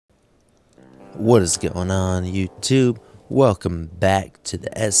What is going on, YouTube? Welcome back to the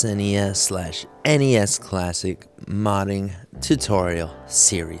SNES/NES Classic Modding tutorial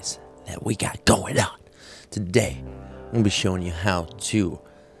series that we got going on. Today, I'm going to be showing you how to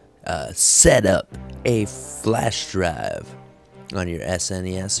set up a flash drive on your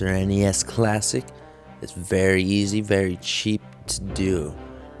SNES or NES Classic. It's very easy, very cheap to do.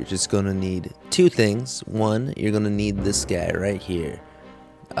 You're just going to need two things. One, you're going to need this guy right here.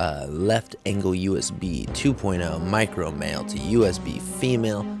 Left angle USB 2.0 micro male to USB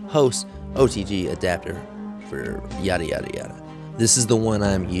female host OTG adapter for yada yada yada. This is the one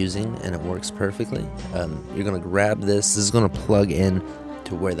I'm using and it works perfectly. You're gonna grab this. This is gonna plug in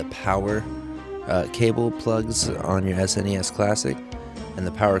to where the power cable plugs on your SNES Classic, and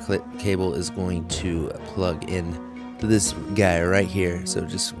the power cable is going to plug in to this guy right here. So it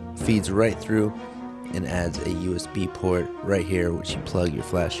just feeds right through and adds a USB port right here, which you plug your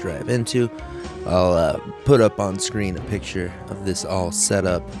flash drive into. I'll put up on screen a picture of this all set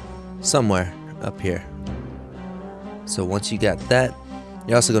up somewhere up here. So once you got that,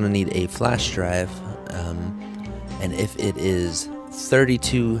 you're also going to need a flash drive, and if it is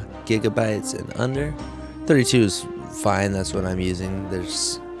 32 gigabytes and under, 32 is fine. That's what I'm using.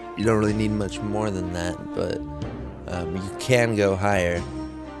 You don't really need much more than that, but you can go higher.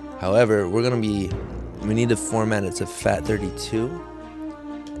 However, we need to format it to FAT32,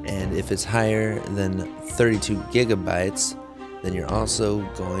 and if it's higher than 32 gigabytes, then you're also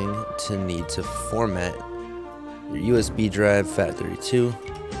going to need to format your USB drive FAT32.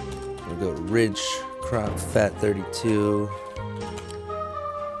 We'll go Ridge Crop FAT32.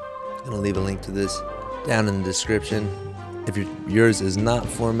 I'm gonna leave a link to this down in the description. If yours is not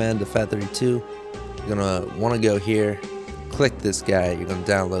formatted to FAT32, you're gonna want to go here, click this guy. You're gonna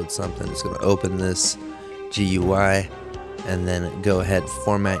download something. It's gonna open this GUI, and then go ahead,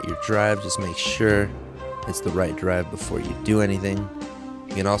 format your drive. Just make sure it's the right drive before you do anything.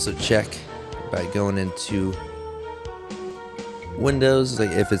 You can also check by going into Windows,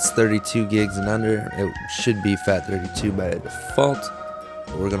 like if it's 32 gigs and under, it should be FAT32 by default.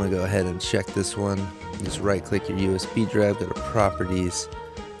 But we're gonna go ahead and check this one. Just right click your USB drive, go to properties,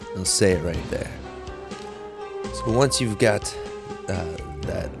 and it'll say it right there. So once you've got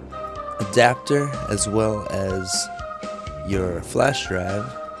that adapter as well as your flash drive,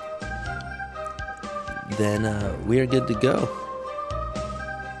 then we are good to go.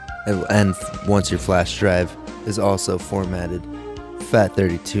 And once your flash drive is also formatted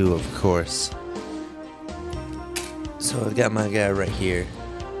FAT32, of course. So I've got my guy right here.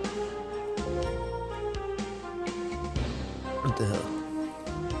 What the hell?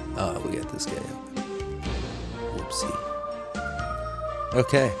 Oh, we got this guy open. Whoopsie.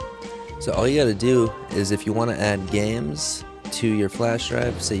 Okay. So all you gotta do is, if you want to add games to your flash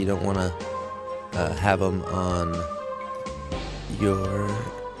drive, say you don't want to have them on your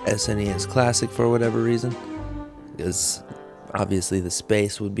SNES Classic for whatever reason, because obviously the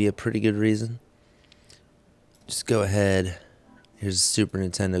space would be a pretty good reason, just go ahead. Here's a Super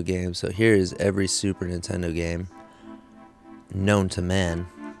Nintendo game. So here is every Super Nintendo game known to man.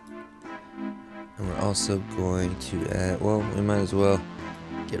 And we're also going to add, well, we might as well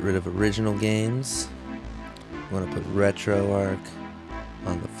get rid of original games. We want to put Retroarch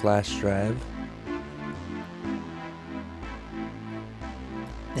on the flash drive.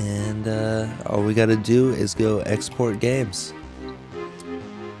 And all we got to do is go export games.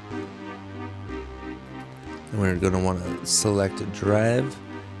 And we're going to want to select a drive.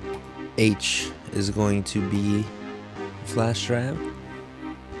 H is going to be flash drive.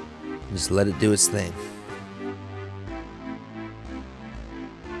 Just let it do its thing.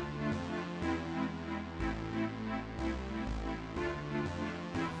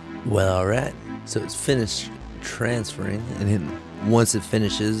 Well, alright, so it's finished transferring, and once it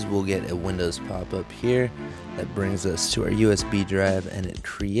finishes, we'll get a Windows pop-up here that brings us to our USB drive, and it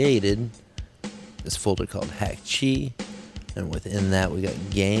created this folder called HackChi, and within that we got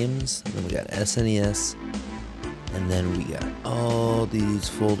games, and then we got SNES, and then we got all these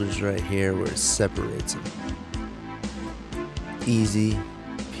folders right here where it separates them. Easy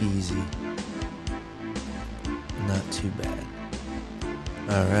peasy, not too bad.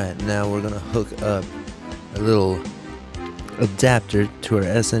 Alright, now we're going to hook up a little adapter to our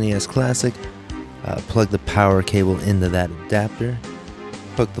SNES Classic, plug the power cable into that adapter,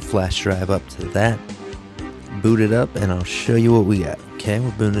 hook the flash drive up to that, boot it up, and I'll show you what we got. Okay,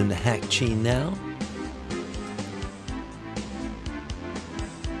 we're booting into HackChi now.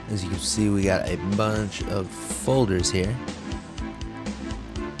 As you can see, we got a bunch of folders here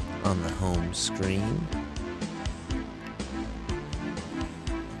on the home screen.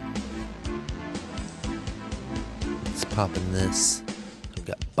 Let's pop in this. We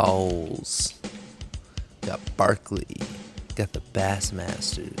got Bowls. Got Barkley. Got the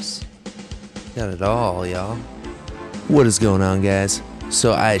Bassmasters. Got it all, y'all. What is going on, guys?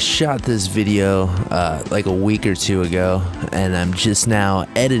 So I shot this video like a week or two ago, and I'm just now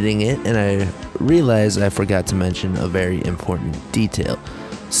editing it, and I realized I forgot to mention a very important detail.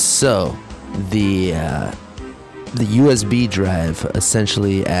 So the USB drive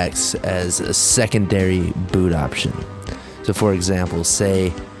essentially acts as a secondary boot option. So for example,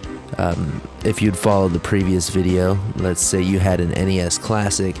 say if you'd followed the previous video, let's say you had an NES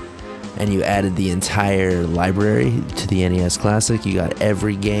Classic and you added the entire library to the NES Classic. You got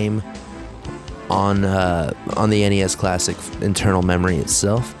every game on the NES Classic internal memory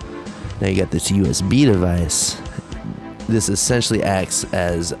itself. Now you got this USB device. This essentially acts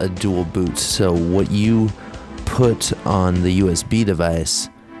as a dual boot. So what you put on the USB device,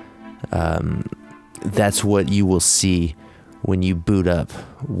 that's what you will see when you boot up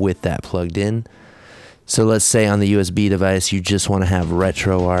with that plugged in. So let's say on the USB device you just want to have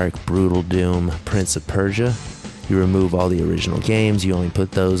Retroarch, Brutal Doom, Prince of Persia. You remove all the original games, you only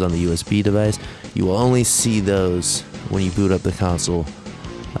put those on the USB device. You will only see those when you boot up the console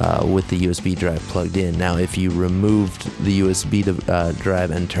with the USB drive plugged in. Now if you removed the USB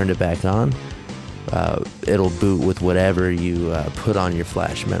drive and turned it back on, it'll boot with whatever you put on your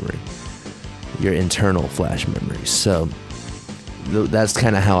flash memory, your internal flash memory. So that's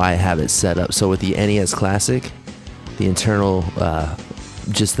kind of how I have it set up. So with the NES Classic, the internal,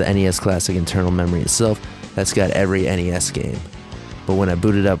 just the NES Classic internal memory itself, that's got every NES game. But when I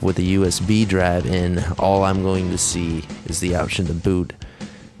boot it up with the USB drive in, all I'm going to see is the option to boot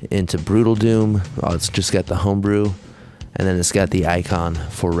into Brutal Doom. Oh, it's just got the homebrew, and then it's got the icon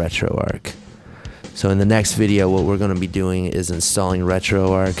for Retroarch. So in the next video, what we're going to be doing is installing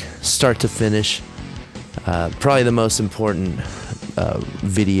Retroarch, start to finish. Probably the most important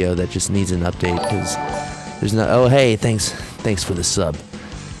video that just needs an update, because there's not. Oh hey, thanks for the sub.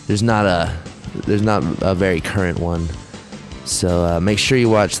 There's not a very current one. So make sure you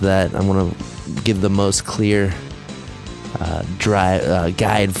watch that. I'm gonna give the most clear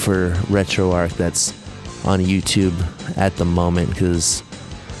guide for Retroarch that's on YouTube at the moment, because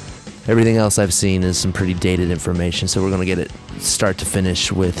everything else I've seen is some pretty dated information. So we're gonna get it start to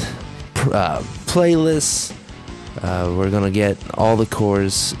finish with playlists. We're gonna get all the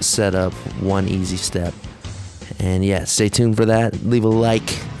cores set up, one easy step. And yeah, stay tuned for that. Leave a like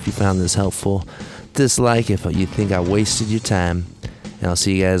if you found this helpful. Dislike if you think I wasted your time. And I'll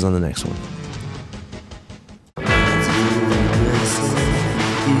see you guys on the next one.